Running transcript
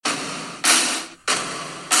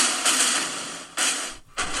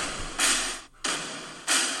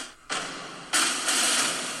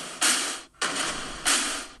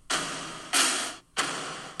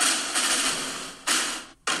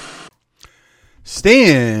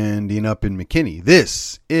Standing up in McKinney,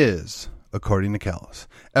 this is According to Callus,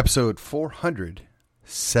 episode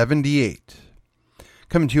 478.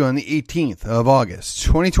 Coming to you on the 18th of August,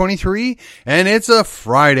 2023, and it's a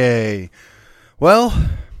Friday. Well,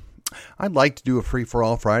 I'd like to do a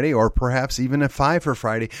free-for-all Friday, or perhaps even a 5 for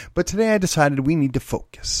Friday, but today I decided we need to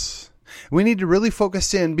focus. We need to really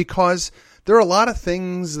focus in because there are a lot of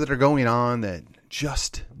things that are going on that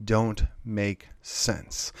just don't make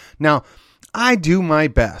sense. Now, I do my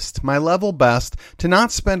best, my level best, to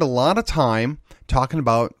not spend a lot of time talking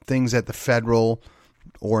about things at the federal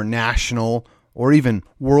or national or even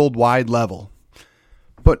worldwide level.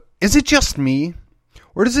 But is it just me,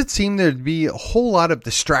 or does it seem there to be a whole lot of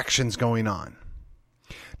distractions going on?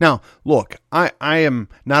 Now, look, I am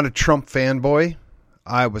not a Trump fanboy.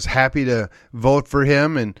 I was happy to vote for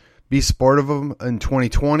him and be supportive of him in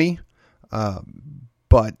 2020,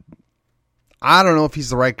 but I don't know if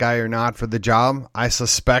he's the right guy or not for the job. I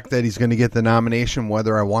suspect that he's going to get the nomination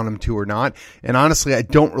whether I want him to or not. And honestly, I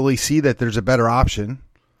don't really see that there's a better option.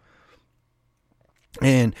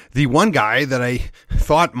 And the one guy that I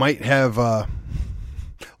thought might have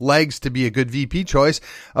legs to be a good VP choice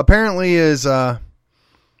apparently is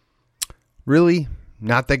really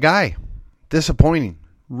not the guy. Disappointing.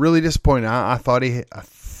 Really disappointing. I thought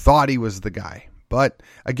he was the guy. But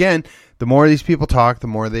again, the more these people talk, the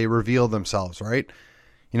more they reveal themselves, right?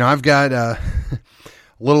 You know, I've got I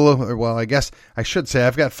guess I should say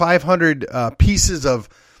I've got 500 pieces of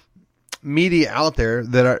media out there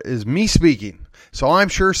that is me speaking. So I'm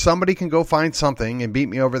sure somebody can go find something and beat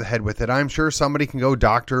me over the head with it. I'm sure somebody can go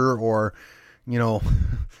doctor or,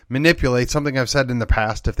 manipulate something I've said in the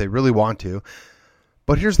past if they really want to.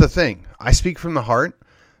 But here's the thing. I speak from the heart.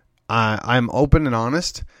 I'm open and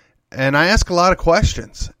honest. And I ask a lot of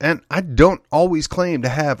questions, and I don't always claim to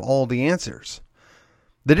have all the answers.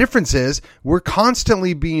 The difference is we're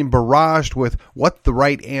constantly being barraged with what the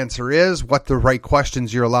right answer is, what the right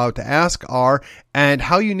questions you're allowed to ask are, and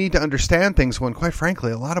how you need to understand things when, quite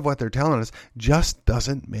frankly, a lot of what they're telling us just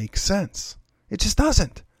doesn't make sense. It just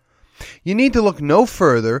doesn't. You need to look no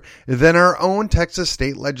further than our own Texas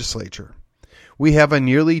state legislature. We have a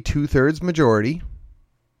nearly 2/3 majority.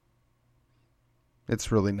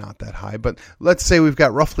 It's really not that high, but let's say we've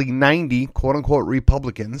got roughly 90 quote-unquote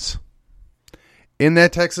Republicans in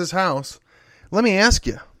that Texas House. Let me ask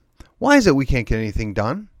you, why is it we can't get anything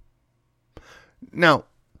done? Now,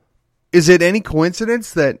 is it any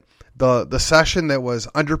coincidence that the session that was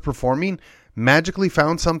underperforming magically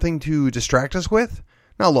found something to distract us with?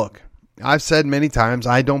 Now, look, I've said many times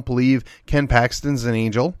I don't believe Ken Paxton's an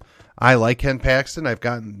angel. I like Ken Paxton. I've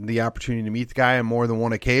gotten the opportunity to meet the guy on more than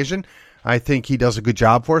one occasion. I think he does a good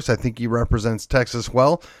job for us. I think he represents Texas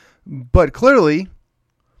well. But clearly,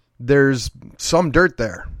 there's some dirt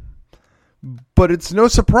there. But it's no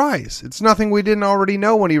surprise. It's nothing we didn't already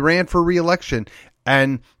know when he ran for re-election.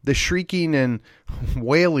 And the shrieking and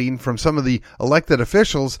wailing from some of the elected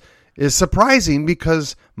officials is surprising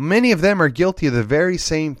because many of them are guilty of the very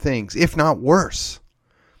same things, if not worse.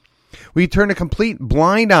 We turn a complete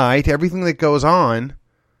blind eye to everything that goes on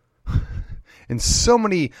in so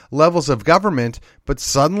many levels of government, but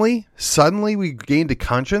suddenly we gained a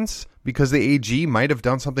conscience because the AG might have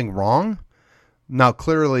done something wrong. Now,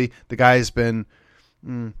 clearly, the guy's been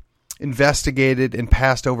investigated and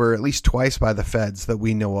passed over at least twice by the feds that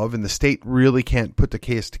we know of, and the state really can't put the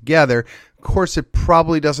case together. Of course, it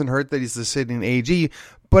probably doesn't hurt that he's the sitting AG,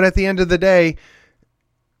 but at the end of the day,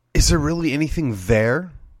 is there really anything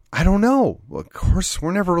there? I don't know. Well, of course,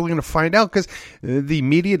 we're never really going to find out because the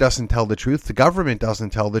media doesn't tell the truth. The government doesn't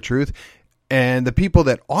tell the truth. And the people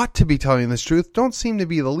that ought to be telling this truth don't seem to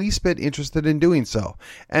be the least bit interested in doing so.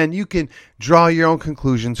 And you can draw your own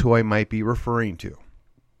conclusions who I might be referring to.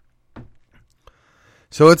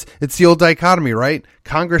 So it's the old dichotomy, right?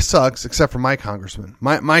 Congress sucks, except for my congressman.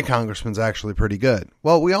 My congressman's actually pretty good.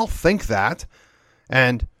 Well, we all think that.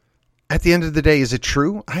 And at the end of the day, is it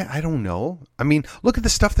true? I don't know. I mean, look at the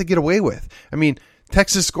stuff they get away with. I mean,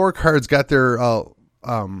 Texas Scorecard's got their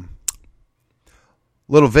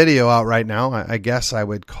little video out right now. I guess I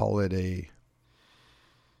would call it a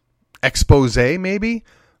expose, maybe,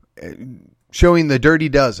 showing the dirty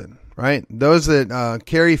dozen, right? Those that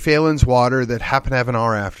carry Phelan's water that happen to have an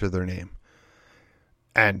R after their name.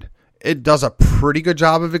 And it does a pretty good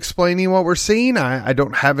job of explaining what we're seeing. I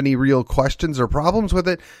don't have any real questions or problems with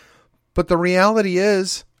it. But the reality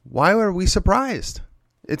is, why are we surprised?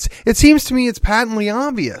 It seems to me it's patently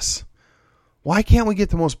obvious. Why can't we get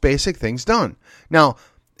the most basic things done? Now,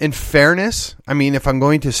 in fairness, I mean, if I'm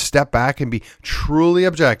going to step back and be truly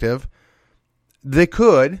objective, they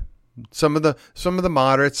could some of the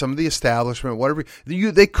moderates, some of the establishment, whatever.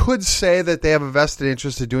 They could say that they have a vested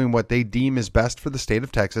interest in doing what they deem is best for the state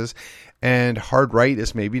of Texas, and hard right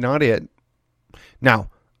is maybe not it. Now,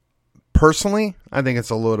 personally, I think it's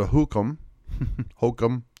a load of hokum.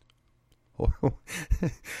 Hokum.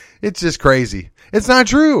 It's just crazy. It's not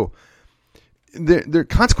true. The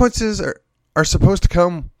consequences are supposed to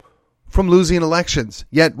come from losing elections.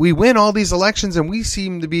 Yet we win all these elections and we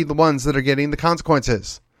seem to be the ones that are getting the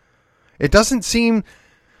consequences. It doesn't seem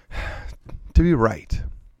to be right.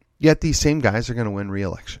 Yet these same guys are going to win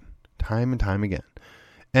re-election time and time again.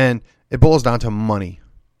 And it boils down to money.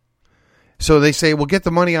 So they say, we'll get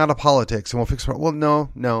the money out of politics and we'll fix it. Well, no.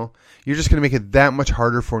 You're just going to make it that much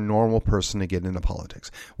harder for a normal person to get into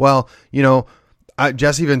politics. Well,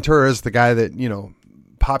 Jesse Ventura is the guy that,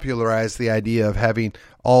 popularized the idea of having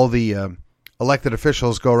all the elected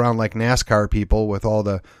officials go around like NASCAR people with all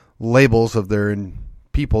the labels of their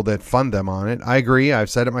people that fund them on it. I agree.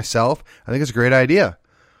 I've said it myself. I think it's a great idea.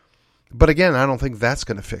 But again, I don't think that's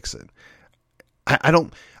going to fix it. I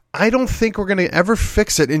don't think we're going to ever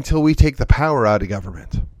fix it until we take the power out of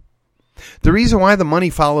government. The reason why the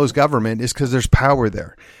money follows government is because there's power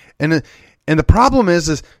there. And the problem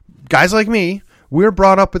is guys like me, we're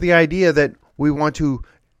brought up with the idea that we want to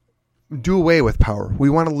do away with power. We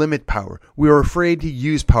want to limit power. We are afraid to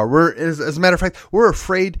use power. As a matter of fact, we're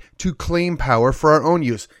afraid to claim power for our own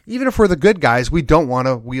use. Even if we're the good guys, we don't want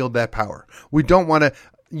to wield that power. We don't want to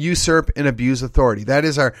usurp and abuse authority. That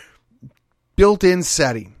is our built-in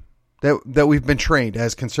setting that we've been trained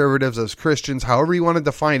as conservatives, as Christians, however you want to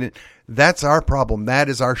define it. That's our problem. That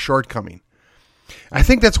is our shortcoming. I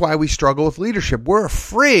think that's why we struggle with leadership. We're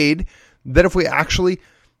afraid that if we actually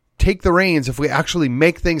take the reins, if we actually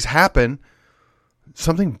make things happen,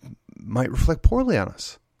 something might reflect poorly on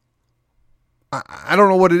us. I don't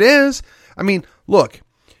know what it is. I mean, look,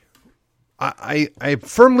 I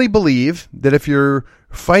firmly believe that if you're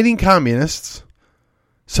fighting communists,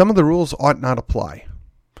 some of the rules ought not apply.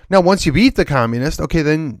 Now, once you beat the communist, okay,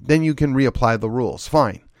 then you can reapply the rules.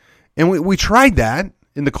 Fine. And we tried that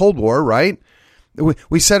in the Cold War, right?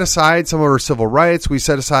 We set aside some of our civil rights. We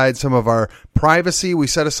set aside some of our privacy. We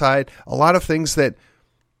set aside a lot of things that,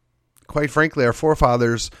 quite frankly, our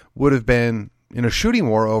forefathers would have been in a shooting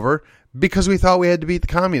war over because we thought we had to beat the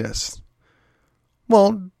communists.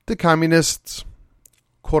 Well, the communists,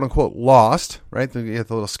 quote unquote, lost, right? You have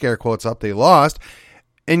the little scare quotes up. They lost.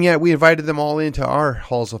 And yet we invited them all into our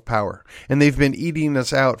halls of power. And they've been eating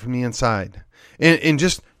us out from the inside. And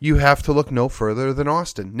just, you have to look no further than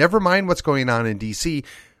Austin. Never mind what's going on in D.C.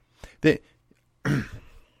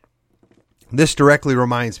 This directly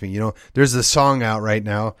reminds me, there's a song out right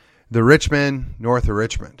now, The Rich Men North of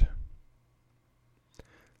Richmond.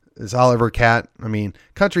 It's Oliver Cat. I mean,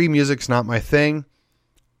 country music's not my thing,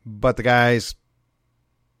 but the guy's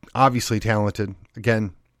obviously talented.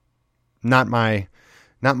 Again, not my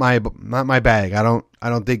bag. I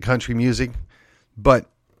don't dig country music, but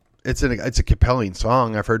it's a compelling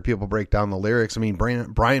song. I've heard people break down the lyrics. I mean,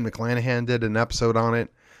 Brian McClanahan did an episode on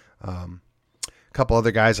it. A couple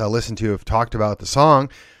other guys I listen to have talked about the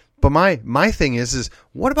song. But my thing is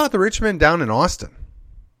what about the rich men down in Austin?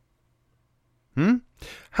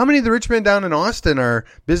 How many of the rich men down in Austin are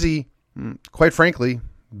busy, quite frankly,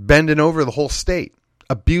 bending over the whole state,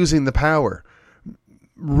 abusing the power,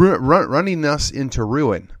 running us into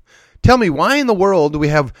ruin? Tell me, why in the world do we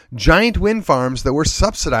have giant wind farms that we're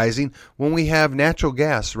subsidizing when we have natural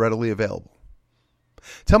gas readily available?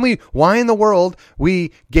 Tell me, why in the world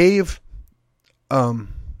we gave a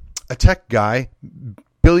tech guy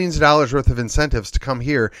billions of dollars worth of incentives to come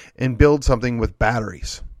here and build something with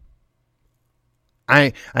batteries?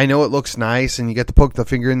 I know it looks nice and you get to poke the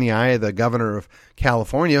finger in the eye of the governor of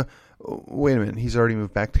California. Wait a minute, he's already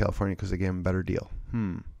moved back to California because they gave him a better deal.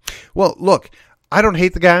 Well, look, I don't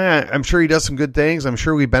hate the guy. I'm sure he does some good things. I'm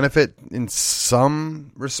sure we benefit in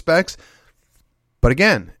some respects. But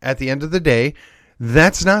again, at the end of the day,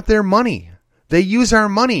 that's not their money. They use our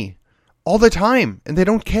money all the time, and they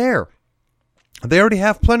don't care. They already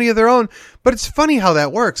have plenty of their own. But it's funny how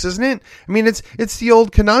that works, isn't it? I mean, it's the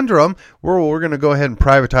old conundrum where we're going to go ahead and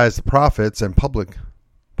privatize the profits and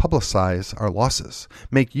publicize our losses.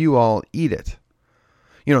 Make you all eat it.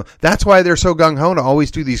 That's why they're so gung-ho to always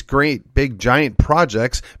do these great, big, giant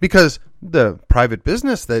projects, because the private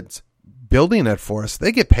business that's building it for us,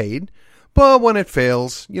 they get paid. But when it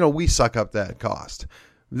fails, we suck up that cost.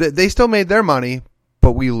 They still made their money,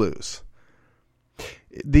 but we lose.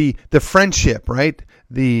 The friendship, right?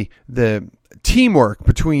 The teamwork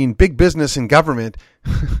between big business and government,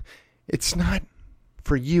 it's not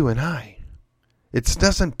for you and I. It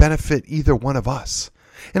doesn't benefit either one of us.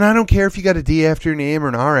 And I don't care if you got a D after your name or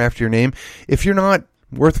an R after your name. If you're not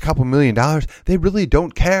worth a couple $1 million, they really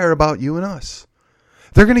don't care about you and us.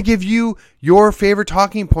 They're going to give you your favorite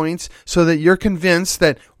talking points so that you're convinced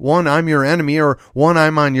that, one, I'm your enemy, or one,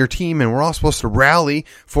 I'm on your team, and we're all supposed to rally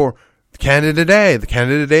for Canada Day. The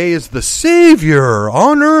Canada Day is the savior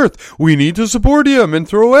on earth. We need to support him and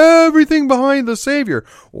throw everything behind the savior.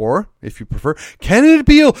 Or, if you prefer, Canada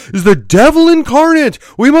Peel is the devil incarnate.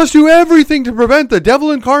 We must do everything to prevent the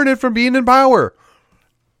devil incarnate from being in power.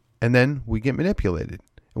 And then we get manipulated,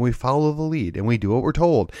 and we follow the lead, and we do what we're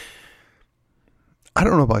told. I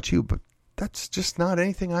don't know about you, but that's just not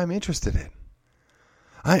anything I'm interested in.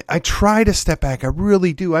 I try to step back. I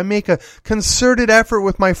really do. I make a concerted effort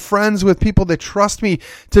with my friends, with people that trust me,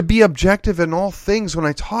 to be objective in all things when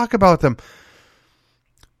I talk about them.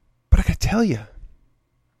 But I got to tell you,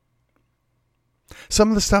 some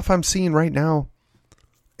of the stuff I'm seeing right now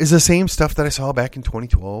is the same stuff that I saw back in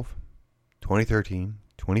 2012, 2013,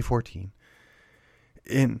 2014.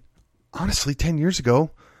 And honestly, 10 years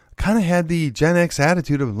ago, kind of had the Gen X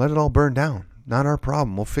attitude of let it all burn down. Not our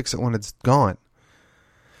problem. We'll fix it when it's gone.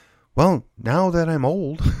 Well, now that I'm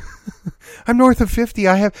old, I'm north of 50.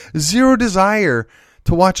 I have zero desire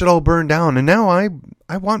to watch it all burn down. And now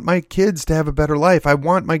I want my kids to have a better life. I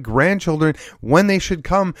want my grandchildren, when they should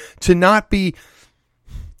come, to not be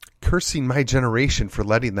cursing my generation for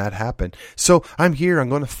letting that happen. So I'm here. I'm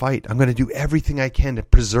going to fight. I'm going to do everything I can to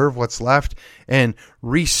preserve what's left and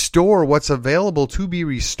restore what's available to be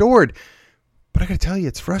restored. But I got to tell you,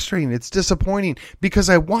 it's frustrating. It's disappointing because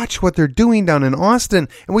I watch what they're doing down in Austin,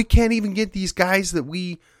 and we can't even get these guys that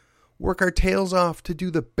we work our tails off to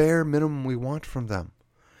do the bare minimum we want from them.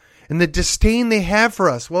 And the disdain they have for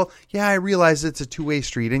us. Well, yeah, I realize it's a two-way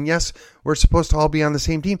street. And yes, we're supposed to all be on the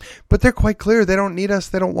same team. But they're quite clear. They don't need us.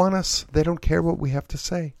 They don't want us. They don't care what we have to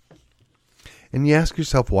say. And you ask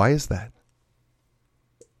yourself, why is that?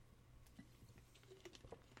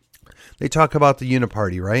 They talk about the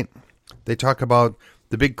uniparty, right? They talk about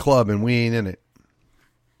the big club and we ain't in it.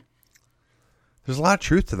 There's a lot of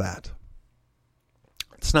truth to that.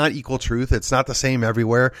 It's not equal truth. It's not the same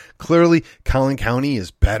everywhere. Clearly, Collin County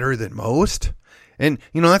is better than most. And,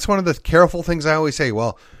 that's one of the careful things I always say.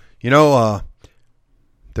 Well,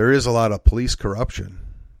 there is a lot of police corruption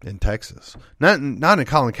in Texas. Not in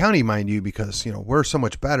Collin County, mind you, because, we're so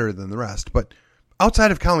much better than the rest. But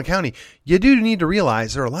outside of Collin County, you do need to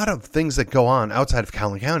realize there are a lot of things that go on outside of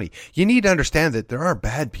Collin County. You need to understand that there are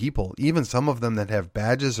bad people, even some of them that have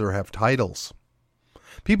badges or have titles.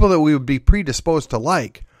 People that we would be predisposed to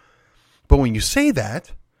like. But when you say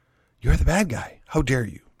that, you're the bad guy. How dare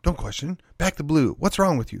you? Don't question. Back the blue. What's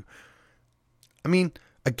wrong with you? I mean,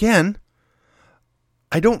 again,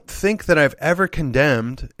 I don't think that I've ever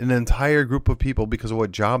condemned an entire group of people because of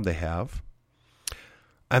what job they have.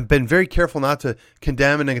 I've been very careful not to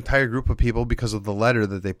condemn an entire group of people because of the letter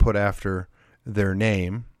that they put after their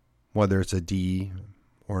name, whether it's a D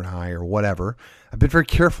or an I or whatever. I've been very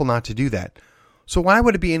careful not to do that. So why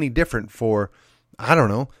would it be any different for, I don't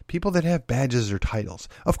know, people that have badges or titles?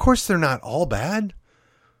 Of course, they're not all bad.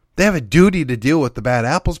 They have a duty to deal with the bad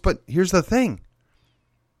apples, but here's the thing.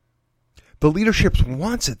 The leadership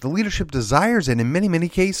wants it. The leadership desires it in many, many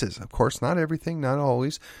cases. Of course, not everything, not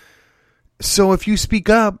always. So if you speak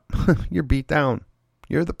up, you're beat down.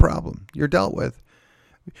 You're the problem. You're dealt with.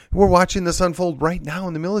 We're watching this unfold right now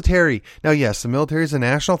in the military. Now, yes, the military is a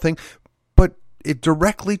national thing, but it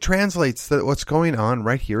directly translates to what's going on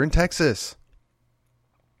right here in Texas.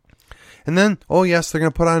 And then, oh yes, they're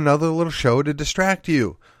going to put on another little show to distract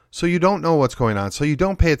you. So you don't know what's going on. So you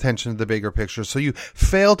don't pay attention to the bigger picture. So you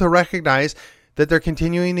fail to recognize that they're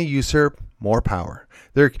continuing to usurp more power.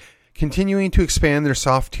 They're continuing to expand their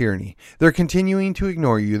soft tyranny. They're continuing to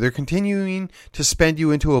ignore you. They're continuing to spend you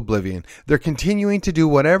into oblivion. They're continuing to do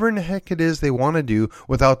whatever in the heck it is they want to do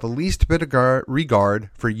without the least bit of regard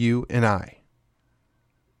for you and I.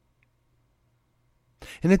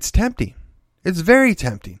 And it's tempting. It's very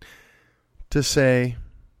tempting to say,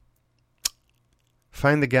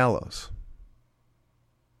 find the gallows.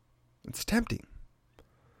 It's tempting.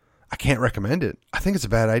 I can't recommend it. I think it's a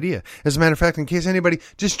bad idea. As a matter of fact, in case anybody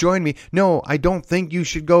just joined me, no, I don't think you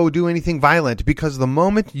should go do anything violent, because the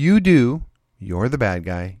moment you do, you're the bad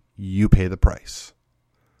guy. You pay the price.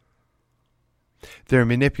 They're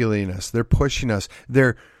manipulating us. They're pushing us.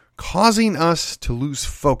 They're causing us to lose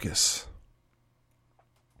focus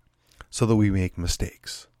so that we make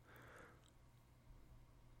mistakes.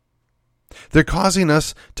 They're causing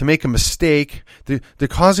us to make a mistake. They're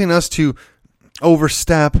causing us to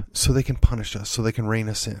overstep so they can punish us, so they can rein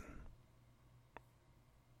us in.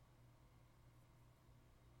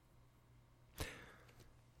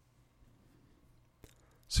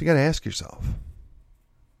 So you got to ask yourself,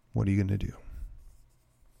 what are you going to do?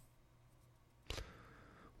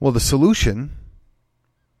 Well, the solution,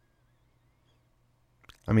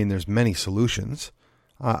 there's many solutions.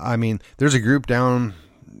 There's a group down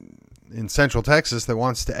in Central Texas that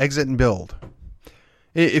wants to exit and build.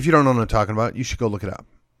 If you don't know what I'm talking about, you should go look it up.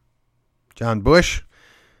 John Bush,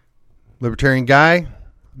 libertarian guy,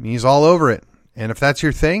 he's all over it. And if that's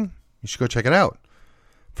your thing, you should go check it out.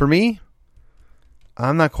 For me,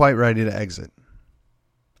 I'm not quite ready to exit.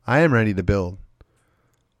 I am ready to build.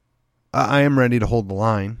 I am ready to hold the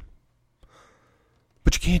line.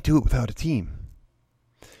 But you can't do it without a team.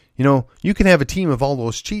 You can have a team of all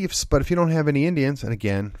those chiefs, but if you don't have any Indians, and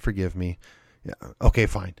again, forgive me. Yeah, okay,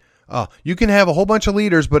 fine. You can have a whole bunch of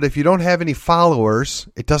leaders, but if you don't have any followers,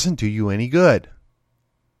 it doesn't do you any good.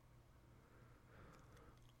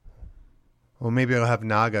 Well, maybe I'll have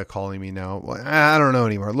Naga calling me now. I don't know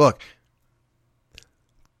anymore. Look,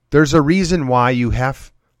 there's a reason why you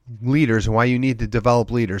have leaders and why you need to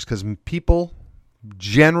develop leaders, because people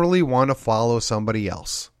generally want to follow somebody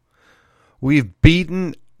else. We've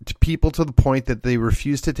beaten people to the point that they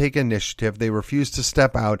refuse to take initiative. They refuse to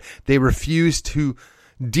step out. They refuse to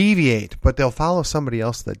deviate, but they'll follow somebody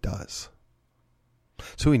else that does.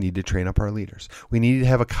 So we need to train up our leaders. We need to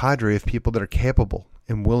have a cadre of people that are capable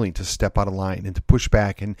and willing to step out of line and to push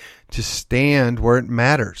back and to stand where it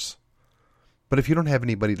matters. But if you don't have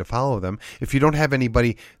anybody to follow them, if you don't have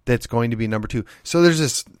anybody that's going to be number two. So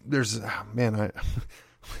this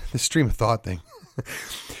stream of thought thing.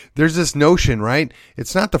 There's this notion, right?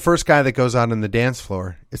 It's not the first guy that goes out on the dance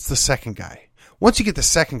floor. It's the second guy. Once you get the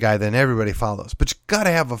second guy, then everybody follows. But you got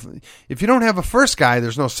to have if you don't have a first guy,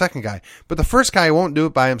 there's no second guy. But the first guy won't do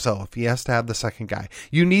it by himself. He has to have the second guy.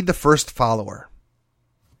 You need the first follower.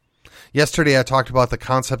 Yesterday, I talked about the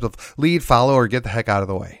concept of lead, follow, or get the heck out of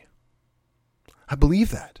the way. I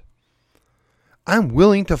believe that. I'm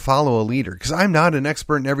willing to follow a leader because I'm not an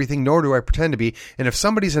expert in everything, nor do I pretend to be. And if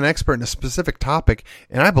somebody's an expert in a specific topic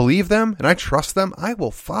and I believe them and I trust them, I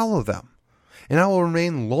will follow them and I will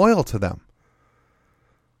remain loyal to them.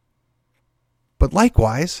 But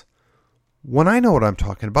likewise, when I know what I'm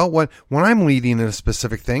talking about, when I'm leading in a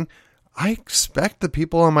specific thing, I expect the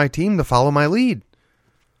people on my team to follow my lead.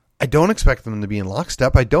 I don't expect them to be in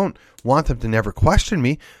lockstep. I don't want them to never question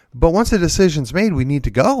me. But once a decision's made, we need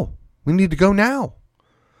to go. We need to go now.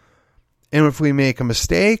 And if we make a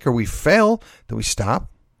mistake or we fail, then we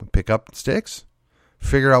stop, we pick up sticks,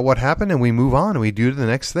 figure out what happened, and we move on and we do the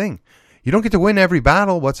next thing. You don't get to win every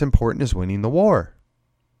battle. What's important is winning the war.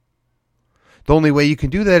 The only way you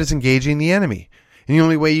can do that is engaging the enemy. And the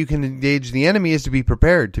only way you can engage the enemy is to be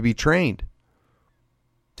prepared, to be trained,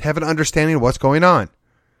 to have an understanding of what's going on.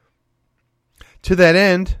 To that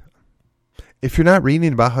end, if you're not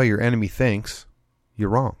reading about how your enemy thinks, you're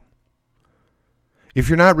wrong. If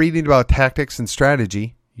you're not reading about tactics and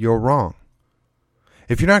strategy, you're wrong.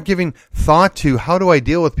 If you're not giving thought to how do I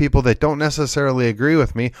deal with people that don't necessarily agree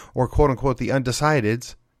with me, or quote unquote the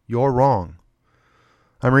undecideds, you're wrong.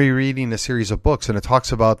 I'm rereading a series of books and it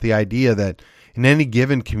talks about the idea that in any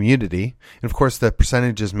given community, and of course the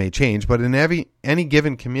percentages may change, but in any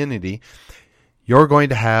given community, you're going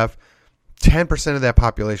to have 10% of that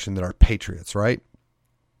population that are patriots, right?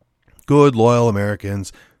 Good, loyal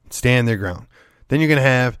Americans, stand their ground. Then you're going to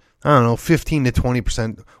have, 15 to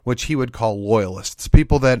 20%, which he would call loyalists,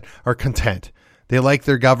 people that are content. They like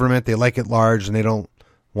their government, they like it large, and they don't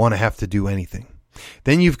want to have to do anything.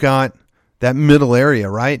 Then you've got that middle area,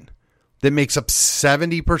 right? That makes up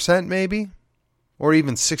 70% maybe, or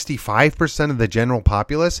even 65% of the general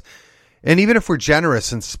populace. And even if we're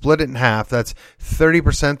generous and split it in half, that's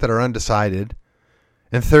 30% that are undecided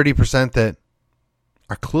and 30% that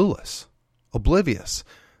are clueless, oblivious.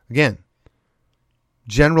 Again,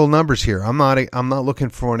 general numbers here. I'm not looking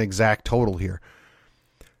for an exact total here.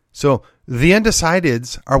 So the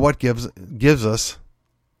undecideds are what gives us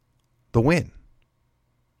the win,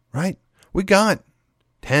 right? We got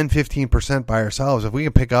 10, 15% by ourselves. If we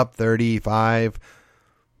can pick up 35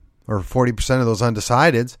 or 40% of those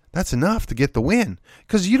undecideds, that's enough to get the win.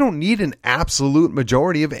 Because you don't need an absolute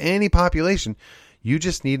majority of any population. You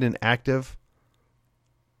just need an active,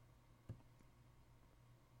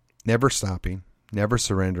 never stopping, never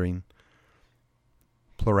surrendering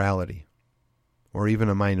plurality. Or even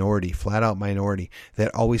a minority, flat out minority,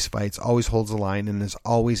 that always fights, always holds the line, and is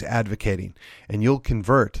always advocating. And you'll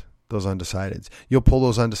convert those undecideds. You'll pull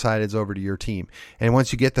those undecideds over to your team. And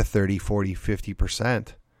once you get the 30, 40,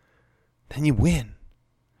 50%, then you win.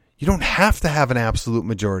 You don't have to have an absolute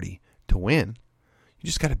majority to win. You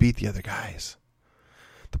just got to beat the other guys.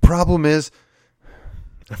 The problem is,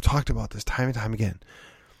 I've talked about this time and time again,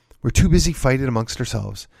 We're too busy fighting amongst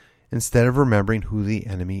ourselves instead of remembering who the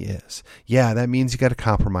enemy is. Yeah, that means you got to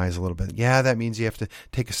compromise a little bit. Yeah, that means you have to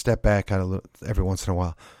take a step back every once in a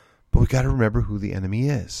while. But we got to remember who the enemy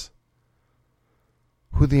is.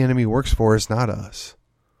 Who the enemy works for is not us.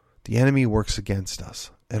 The enemy works against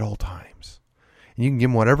us at all times. And you can give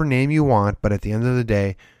them whatever name you want, but at the end of the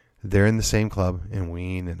day, they're in the same club and we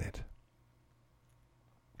ain't in it.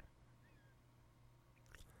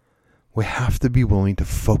 We have to be willing to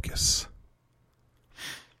focus.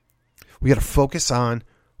 We got to focus on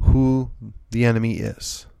who the enemy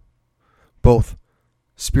is, both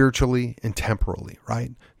spiritually and temporally,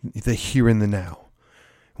 right? The here and the now.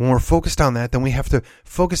 When we're focused on that, then we have to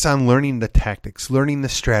focus on learning the tactics, learning the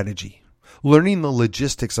strategy, learning the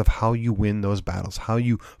logistics of how you win those battles, how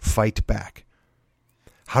you fight back.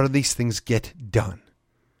 How do these things get done?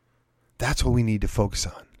 That's what we need to focus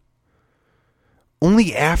on.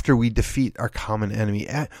 Only after we defeat our common enemy,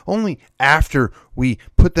 only after we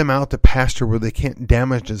put them out to pasture where they can't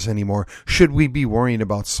damage us anymore, should we be worrying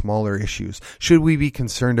about smaller issues. Should we be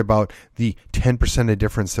concerned about the 10% of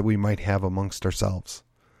difference that we might have amongst ourselves.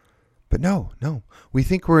 But no. We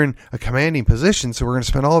think we're in a commanding position, so we're going to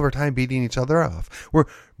spend all of our time beating each other up. We're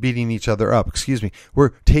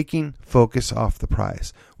taking focus off the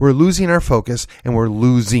prize. We're losing our focus, and we're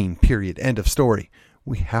losing, period. End of story.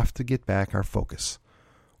 We have to get back our focus.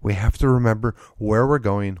 We have to remember where we're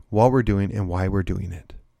going, what we're doing, and why we're doing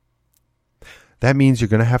it. That means you're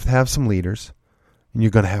going to have some leaders, and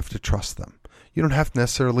you're going to have to trust them. You don't have to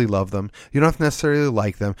necessarily love them. You don't have to necessarily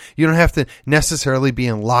like them. You don't have to necessarily be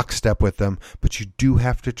in lockstep with them, but you do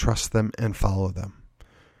have to trust them and follow them.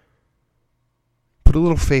 Put a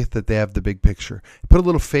little faith that they have the big picture. Put a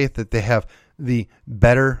little faith that they have the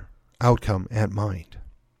better outcome at mind.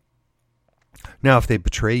 Now, if they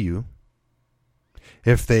betray you,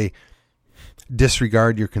 if they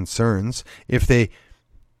disregard your concerns, if they,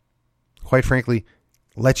 quite frankly,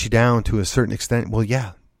 let you down to a certain extent, well,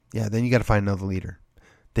 yeah, then you got to find another leader.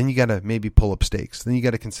 Then you got to maybe pull up stakes. Then you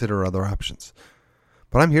got to consider other options.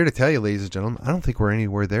 But I'm here to tell you, ladies and gentlemen, I don't think we're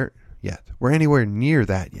anywhere there yet. We're anywhere near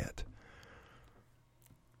that yet.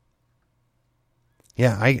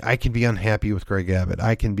 Yeah, I can be unhappy with Greg Abbott.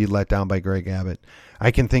 I can be let down by Greg Abbott. I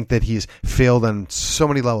can think that he's failed on so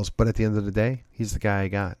many levels, but at the end of the day, he's the guy I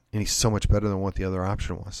got, and he's so much better than what the other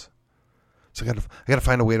option was. So I got to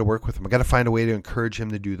find a way to work with him. I got to find a way to encourage him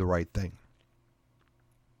to do the right thing.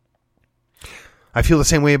 I feel the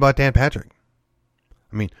same way about Dan Patrick.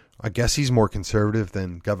 I mean, I guess he's more conservative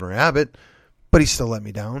than Governor Abbott, but he still let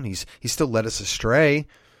me down. He still led us astray.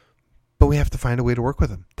 But we have to find a way to work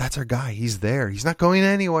with him. That's our guy. He's there. He's not going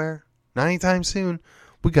anywhere. Not anytime soon.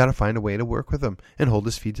 We got to find a way to work with him and hold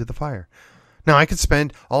his feet to the fire. Now, I could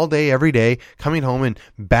spend all day, every day, coming home and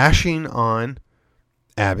bashing on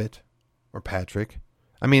Abbott or Patrick.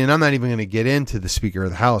 I mean, and I'm not even going to get into the Speaker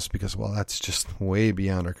of the House because, well, that's just way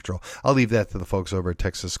beyond our control. I'll leave that to the folks over at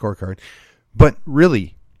Texas Scorecard. But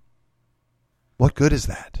really, what good is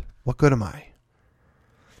that? What good am I?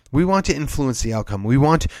 We want to influence the outcome. We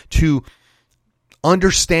want to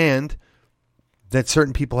understand that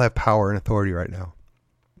certain people have power and authority right now.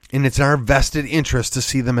 And it's in our vested interest to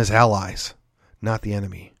see them as allies, not the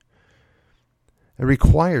enemy. It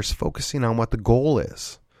requires focusing on what the goal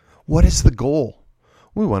is. What is the goal?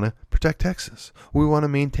 We want to protect Texas. We want to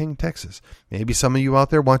maintain Texas. Maybe some of you out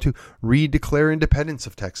there want to redeclare independence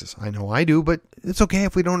of Texas. I know I do, but it's okay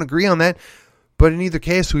if we don't agree on that. But in either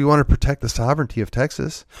case, we want to protect the sovereignty of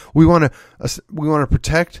Texas. We want to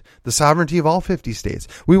protect the sovereignty of all 50 states.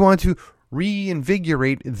 We want to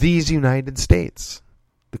reinvigorate these United States.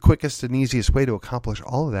 The quickest and easiest way to accomplish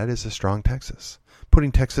all of that is a strong Texas,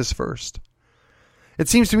 putting Texas first. It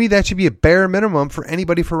seems to me that should be a bare minimum for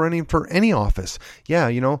anybody for running for any office. Yeah,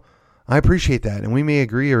 I appreciate that, and we may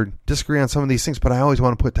agree or disagree on some of these things, but I always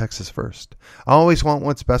want to put Texas first. I always want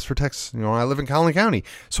what's best for Texas. I live in Collin County,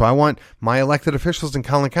 so I want my elected officials in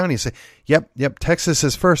Collin County to say, yep, Texas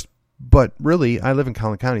is first, but really, I live in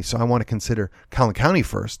Collin County, so I want to consider Collin County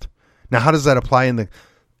first. Now, how does that apply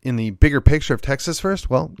in the bigger picture of Texas first?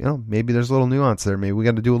 Well, maybe there's a little nuance there. Maybe we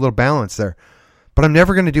got to do a little balance there. But I'm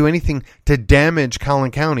never going to do anything to damage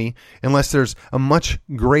Collin County unless there's a much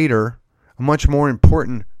greater, a much more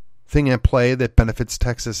important thing at play that benefits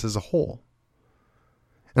Texas as a whole.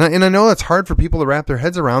 And I know that's hard for people to wrap their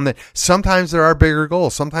heads around, that sometimes there are bigger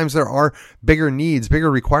goals. Sometimes there are bigger needs,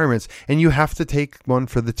 bigger requirements, and you have to take one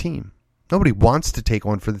for the team. Nobody wants to take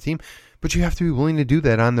one for the team, but you have to be willing to do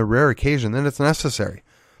that on the rare occasion that it's necessary.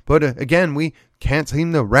 But again, we can't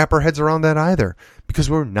seem to wrap our heads around that either because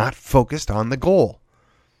we're not focused on the goal.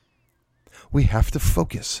 We have to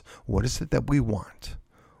focus. What is it that we want?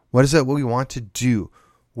 What is it we want to do?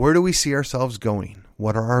 Where do we see ourselves going?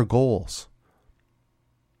 What are our goals?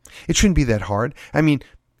 It shouldn't be that hard. I mean,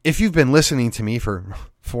 if you've been listening to me for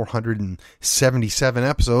 477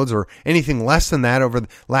 episodes or anything less than that over the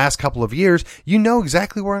last couple of years, you know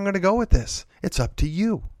exactly where I'm going to go with this. It's up to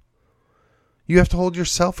you. You have to hold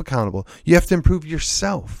yourself accountable. You have to improve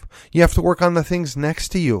yourself. You have to work on the things next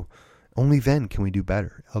to you. Only then can we do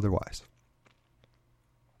better. Otherwise,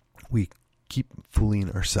 we keep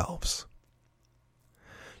fooling ourselves.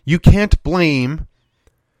 You can't blame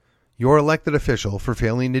your elected official for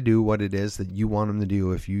failing to do what it is that you want them to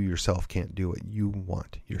do if you yourself can't do what you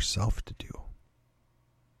want yourself to do.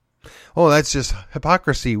 Oh, that's just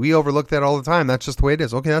hypocrisy. We overlook that all the time. That's just the way it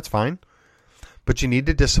is. Okay, that's fine. But you need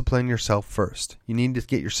to discipline yourself first. You need to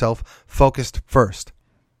get yourself focused first.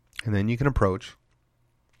 And then you can approach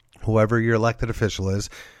whoever your elected official is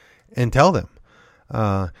and tell them,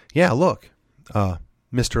 look,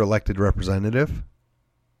 Mr. Elected Representative,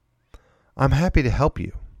 I'm happy to help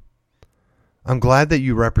you. I'm glad that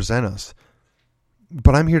you represent us,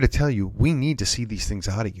 but I'm here to tell you we need to see these things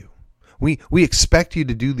out of you. We expect you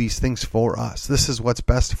to do these things for us. This is what's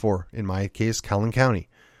best for, in my case, Collin County.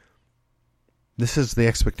 This is the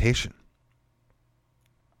expectation.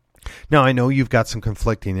 Now, I know you've got some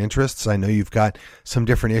conflicting interests. I know you've got some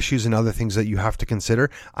different issues and other things that you have to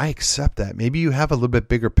consider. I accept that. Maybe you have a little bit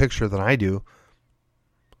bigger picture than I do.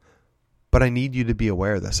 But I need you to be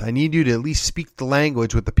aware of this. I need you to at least speak the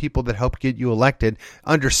language with the people that helped get you elected,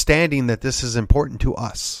 understanding that this is important to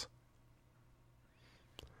us.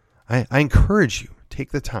 I encourage you,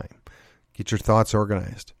 take the time, get your thoughts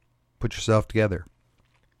organized, put yourself together,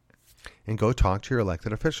 and go talk to your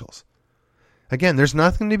elected officials. Again, there's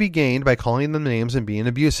nothing to be gained by calling them names and being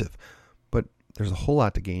abusive, but there's a whole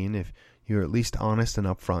lot to gain if you're at least honest and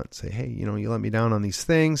upfront. Say, hey, you let me down on these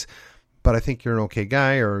things, but I think you're an okay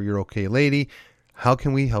guy or you're okay lady. How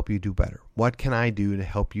can we help you do better? What can I do to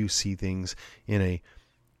help you see things in a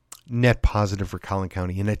net positive for Collin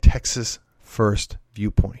County, in a Texas first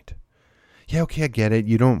viewpoint? Yeah, okay, I get it.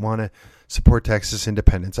 You don't want to support Texas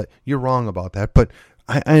independence. You're wrong about that, but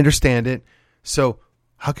I understand it. So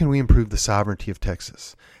how can we improve the sovereignty of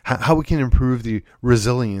Texas? How we can improve the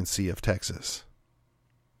resiliency of Texas?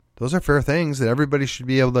 Those are fair things that everybody should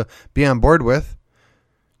be able to be on board with.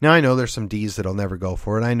 Now, I know there's some D's that'll never go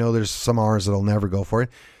for it. I know there's some R's that'll never go for it.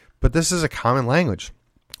 But this is a common language.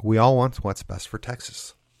 We all want what's best for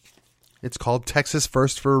Texas. It's called Texas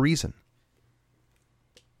First for a reason.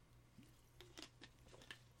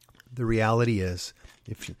 The reality is,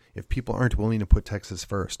 if people aren't willing to put Texas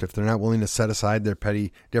first, if they're not willing to set aside their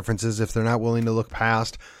petty differences, if they're not willing to look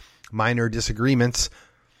past minor disagreements,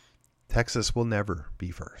 Texas will never be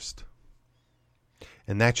first.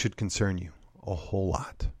 And that should concern you a whole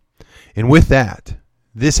lot. And with that,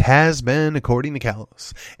 this has been According to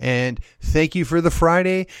Kalos. And thank you for the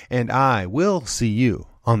Friday, and I will see you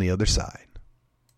on the other side.